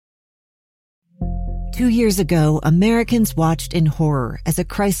2 years ago, Americans watched in horror as a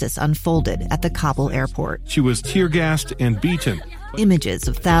crisis unfolded at the Kabul airport. She was tear-gassed and beaten. Images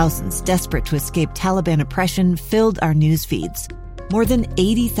of thousands desperate to escape Taliban oppression filled our news feeds. More than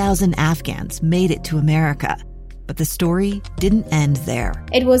 80,000 Afghans made it to America. But the story didn't end there.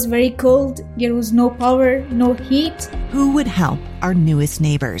 It was very cold. There was no power, no heat. Who would help our newest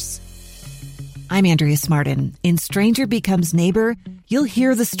neighbors? I'm Andrea Smartin. In Stranger Becomes Neighbor, you'll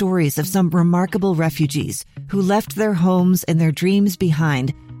hear the stories of some remarkable refugees who left their homes and their dreams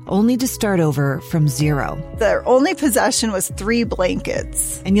behind, only to start over from zero. Their only possession was 3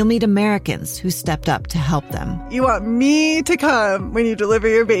 blankets. And you'll meet Americans who stepped up to help them. You want me to come when you deliver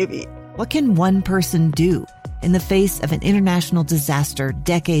your baby. What can one person do in the face of an international disaster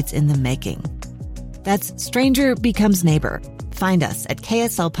decades in the making? That's Stranger Becomes Neighbor. Find us at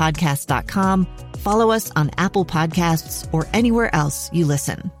kslpodcast.com. Follow us on Apple Podcasts or anywhere else you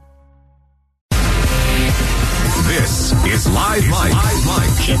listen. This is Live Mike.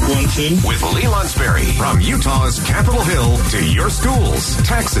 Check 1, 2. With Lee Lonsberry. From Utah's Capitol Hill to your schools,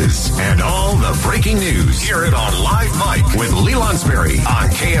 taxes, and all the breaking news. Hear it on Live Mike with Lee Lonsberry on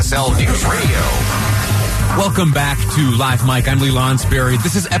KSL News Radio. Welcome back to Live Mike. I'm Lee Lonsberry.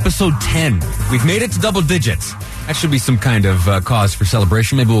 This is episode 10. We've made it to double digits. That should be some kind of cause for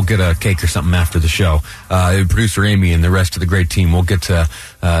celebration. Maybe we'll get a cake or something after the show. Producer Amy and the rest of the great team will get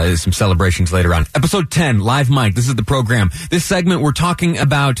some celebrations later on. Episode 10, Live Mike. This is the program. This segment, we're talking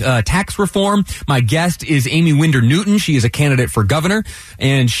about tax reform. My guest is Amy Winder-Newton. She is a candidate for governor,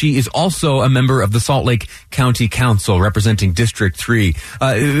 and she is also a member of the Salt Lake County Council representing District 3.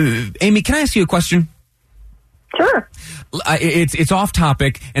 Amy, can I ask you a question? Sure. It's off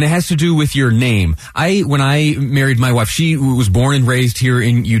topic, and it has to do with your name. When I married my wife, she was born and raised here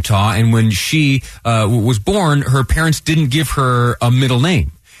in Utah, and when she was born, her parents didn't give her a middle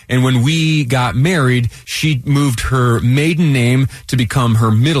name. And when we got married, she moved her maiden name to become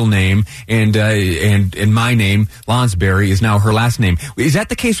her middle name, and my name, Lonsberry, is now her last name. Is that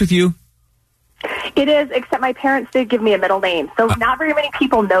the case with you? It is, except my parents did give me a middle name. So not very many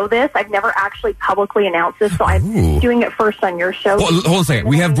people know this. I've never actually publicly announced this, so I'm doing it first on your show. Hold on a second.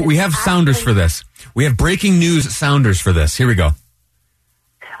 We have sounders for this. We have breaking news sounders for this. Here we go.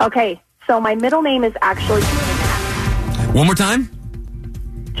 Okay, so my middle name is actually Jeanette. One more time?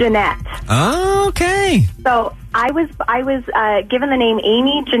 Jeanette. Okay. So I was given the name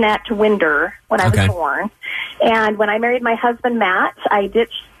Amy Jeanette Winder when I was born. And when I married my husband, Matt, I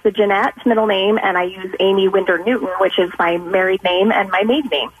ditched the Jeanette middle name, and I use Amy Winder-Newton, which is my married name and my maiden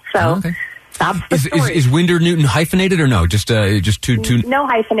name. So that's the story. Is Winder-Newton hyphenated or no? Just two? No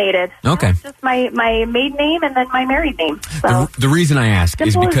hyphenated. Okay. No, just my maiden name and then my married name. So the reason I ask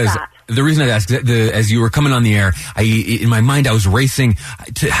is because as you were coming on the air, in my mind I was racing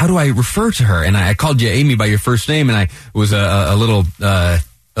to how do I refer to her, and I called you Amy by your first name, and I was a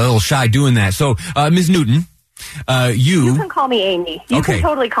little shy doing that. So Ms. Newton. You can call me Amy. You can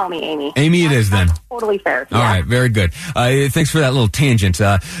totally call me Amy. Amy it is then. That's totally fair. All right, very good. Thanks for that little tangent.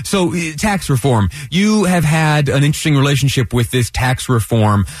 So tax reform. You have had an interesting relationship with this tax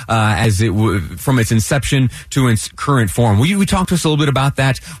reform from its inception to its current form. Will you talk to us a little bit about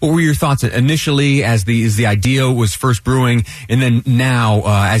that? What were your thoughts initially as the idea was first brewing, and then now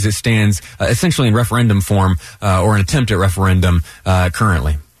as it stands essentially in referendum form or an attempt at referendum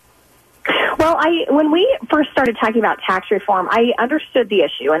currently? Well, when we first started talking about tax reform, I understood the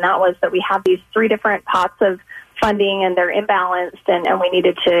issue, and that was that we have these 3 different pots of funding, and they're imbalanced, and we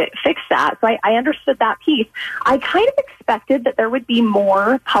needed to fix that. So I understood that piece. I kind of expected that there would be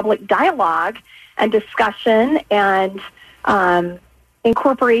more public dialogue and discussion and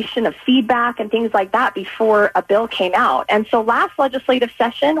incorporation of feedback and things like that before a bill came out. And so last legislative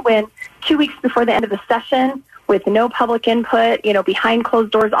session, when 2 weeks before the end of the session, with no public input, behind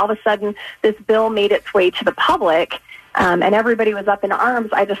closed doors, all of a sudden this bill made its way to the public, and everybody was up in arms.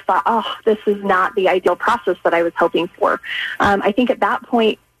 I just thought, this is not the ideal process that I was hoping for. I think at that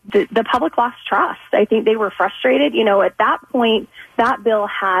point, the public lost trust. I think they were frustrated. At that point, that bill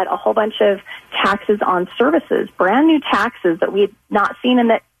had a whole bunch of taxes on services, brand new taxes that we had not seen in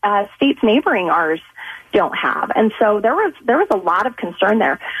the states neighboring ours don't have. And so there was a lot of concern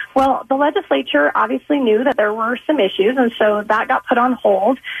there. Well, the legislature obviously knew that there were some issues, and so that got put on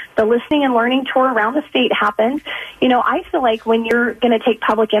hold. The listening and learning tour around the state happened. I feel like when you're going to take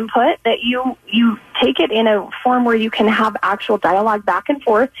public input, that you take it in a form where you can have actual dialogue back and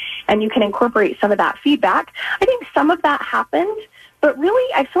forth, and you can incorporate some of that feedback. I think some of that happened, But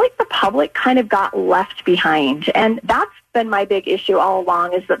really, I feel like the public kind of got left behind. And that's been my big issue all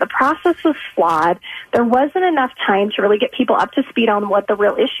along, is that the process was flawed. There wasn't enough time to really get people up to speed on what the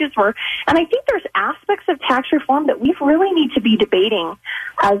real issues were. And I think there's aspects of tax reform that we really need to be debating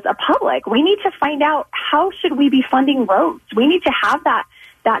as a public. We need to find out, how should we be funding roads? We need to have that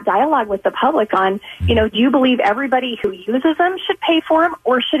dialogue with the public on, do you believe everybody who uses them should pay for them,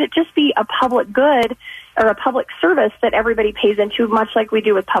 or should it just be a public good or a public service that everybody pays into, much like we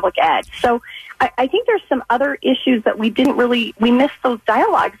do with public ed? So I think there's some other issues that we missed those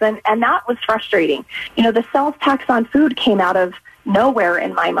dialogues, and that was frustrating. The sales tax on food came out of nowhere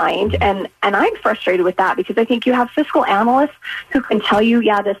in my mind, and I'm frustrated with that, because I think you have fiscal analysts who can tell you,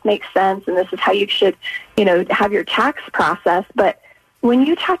 yeah, this makes sense, and this is how you should, have your tax process, but when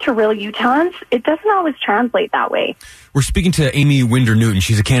you talk to real Utahns, it doesn't always translate that way. We're speaking to Amy Winder-Newton.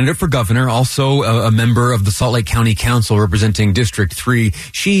 She's a candidate for governor, also a member of the Salt Lake County Council representing District 3.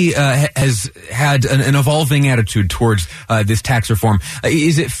 She has had an evolving attitude towards this tax reform.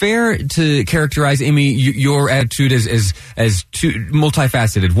 Is it fair to characterize, Amy, your attitude as two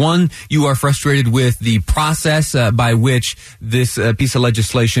multifaceted? One, you are frustrated with the process by which this piece of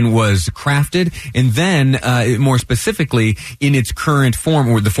legislation was crafted, and then more specifically, in its current form,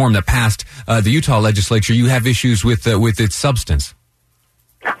 or the form that passed the Utah legislature, you have issues with its substance.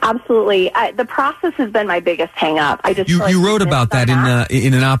 Absolutely. The process has been my biggest hang-up. You wrote about that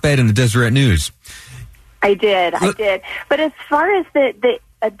in an op-ed in the Deseret News. I did. But as far as the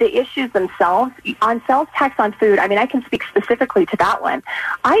issues themselves, on sales tax on food, I can speak specifically to that one.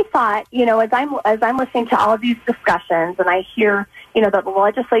 I thought, as I'm listening to all of these discussions, and I hear, that the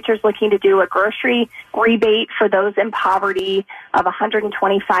legislature is looking to do a grocery rebate for those in poverty of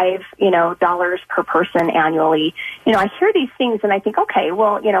 $125, dollars per person annually. I hear these things and I think, okay,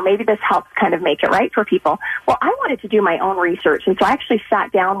 well, maybe this helps kind of make it right for people. Well, I wanted to do my own research, and so I actually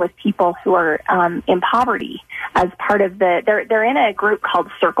sat down with people who are in poverty as part of they're in a group called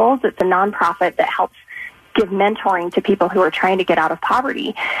Circles. It's a nonprofit that helps give mentoring to people who are trying to get out of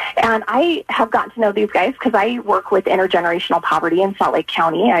poverty. And I have gotten to know these guys because I work with intergenerational poverty in Salt Lake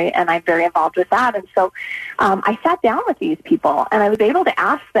County, and I'm very involved with that. And so I sat down with these people, and I was able to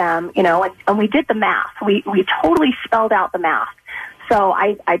ask them, and we did the math. We totally spelled out the math. So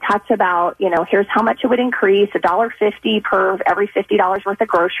I talked about, here's how much it would increase, $1.50 per every $50 worth of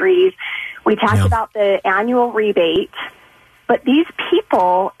groceries. We talked about the annual rebate. But these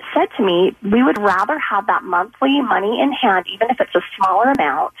people said to me, we would rather have that monthly money in hand, even if it's a smaller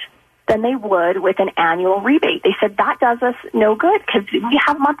amount, than they would with an annual rebate. They said that does us no good, because we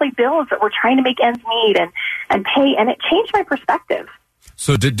have monthly bills that we're trying to make ends meet and pay, and it changed my perspective.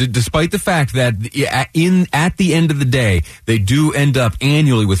 So despite the fact that at the end of the day, they do end up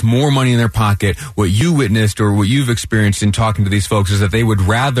annually with more money in their pocket, what you witnessed or what you've experienced in talking to these folks is that they would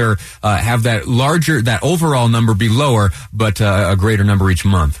rather have that overall number be lower, but a greater number each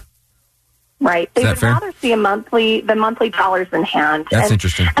month. Right. They would rather see the monthly dollars in hand. That's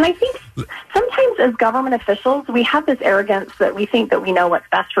interesting. And I think sometimes as government officials, we have this arrogance that we think that we know what's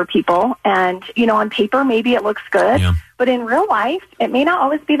best for people. And, on paper, maybe it looks good. Yeah. But in real life, it may not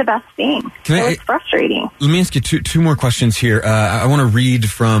always be the best thing. It's frustrating. Let me ask you two more questions here. I want to read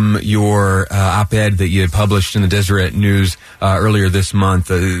from your op-ed that you had published in the Deseret News earlier this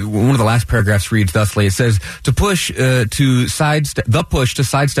month. One of the last paragraphs reads thusly. It says, the push to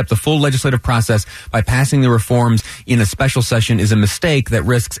sidestep the full legislative process by passing the reforms in a special session is a mistake that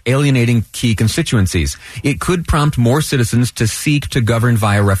risks alienating key constituencies. It could prompt more citizens to seek to govern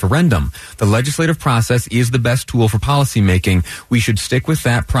via referendum. The legislative process is the best tool for policy making. We should stick with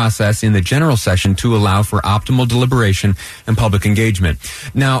that process in the general session to allow for optimal deliberation and public engagement.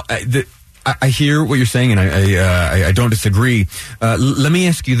 Now, I hear what you're saying, and I don't disagree. Let me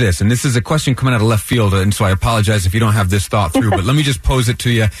ask you this, and this is a question coming out of left field, and so I apologize if you don't have this thought through, but let me just pose it to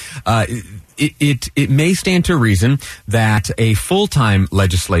you. It may stand to reason that a full-time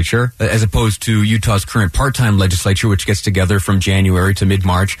legislature, as opposed to Utah's current part-time legislature, which gets together from January to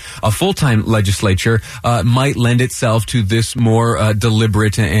mid-March, a full-time legislature might lend itself to this more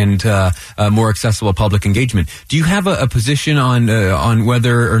deliberate and more accessible public engagement. Do you have a position on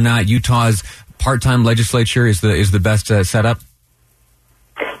whether or not Utah's part-time legislature is the best setup?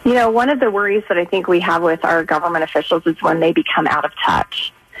 One of the worries that I think we have with our government officials is when they become out of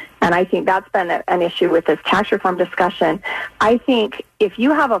touch. And I think that's been an issue with this tax reform discussion. I think if you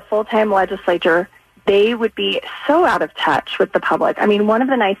have a full-time legislature, they would be so out of touch with the public. One of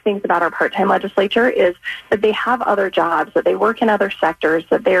the nice things about our part-time legislature is that they have other jobs, that they work in other sectors,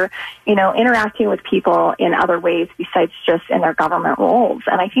 that they're, interacting with people in other ways besides just in their government roles.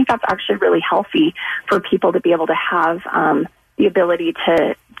 And I think that's actually really healthy for people to be able to have, the ability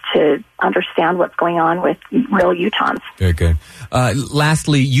to understand what's going on with real Utahns. Very good.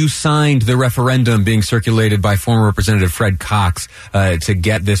 Lastly, you signed the referendum being circulated by former Representative Fred Cox to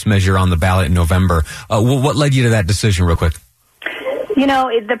get this measure on the ballot in November. What led you to that decision, real quick? You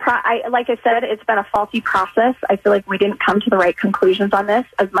know, like I said, it's been a faulty process. I feel like we didn't come to the right conclusions on this.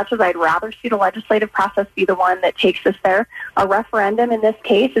 As much as I'd rather see the legislative process be the one that takes us there, a referendum in this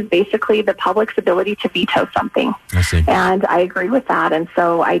case is basically the public's ability to veto something. I see. And I agree with that. And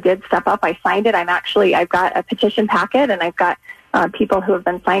so I did step up. I signed it. I've got a petition packet, and I've got people who have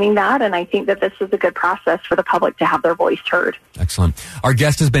been signing that, and I think that this is a good process for the public to have their voice heard. Excellent. Our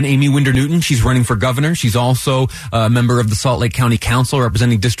guest has been Amy Winder-Newton. She's running for governor. She's also a member of the Salt Lake County Council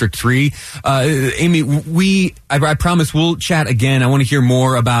representing District 3. Amy, I promise we'll chat again. I want to hear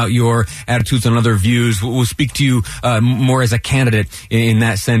more about your attitudes and other views. We'll speak to you more as a candidate in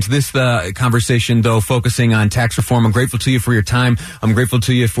that sense. This conversation, though, focusing on tax reform. I'm grateful to you for your time. I'm grateful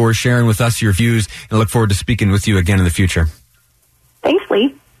to you for sharing with us your views, and I look forward to speaking with you again in the future. Thanks,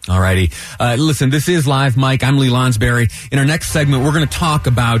 Lee. All righty. Listen, this is Live Mike. I'm Lee Lonsberry. In our next segment, we're going to talk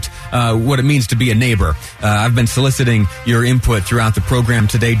about what it means to be a neighbor. I've been soliciting your input throughout the program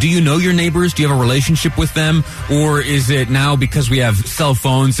today. Do you know your neighbors? Do you have a relationship with them? Or is it now, because we have cell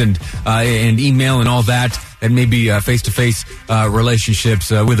phones and email and all that, and maybe face-to-face relationships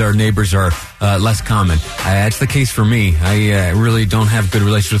with our neighbors are less common? That's the case for me. I really don't have good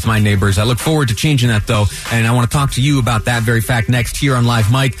relations with my neighbors. I look forward to changing that, though, and I want to talk to you about that very fact next here on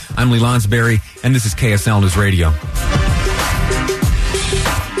Live Mike. I'm Lee Lonsberry, and this is KSL News Radio.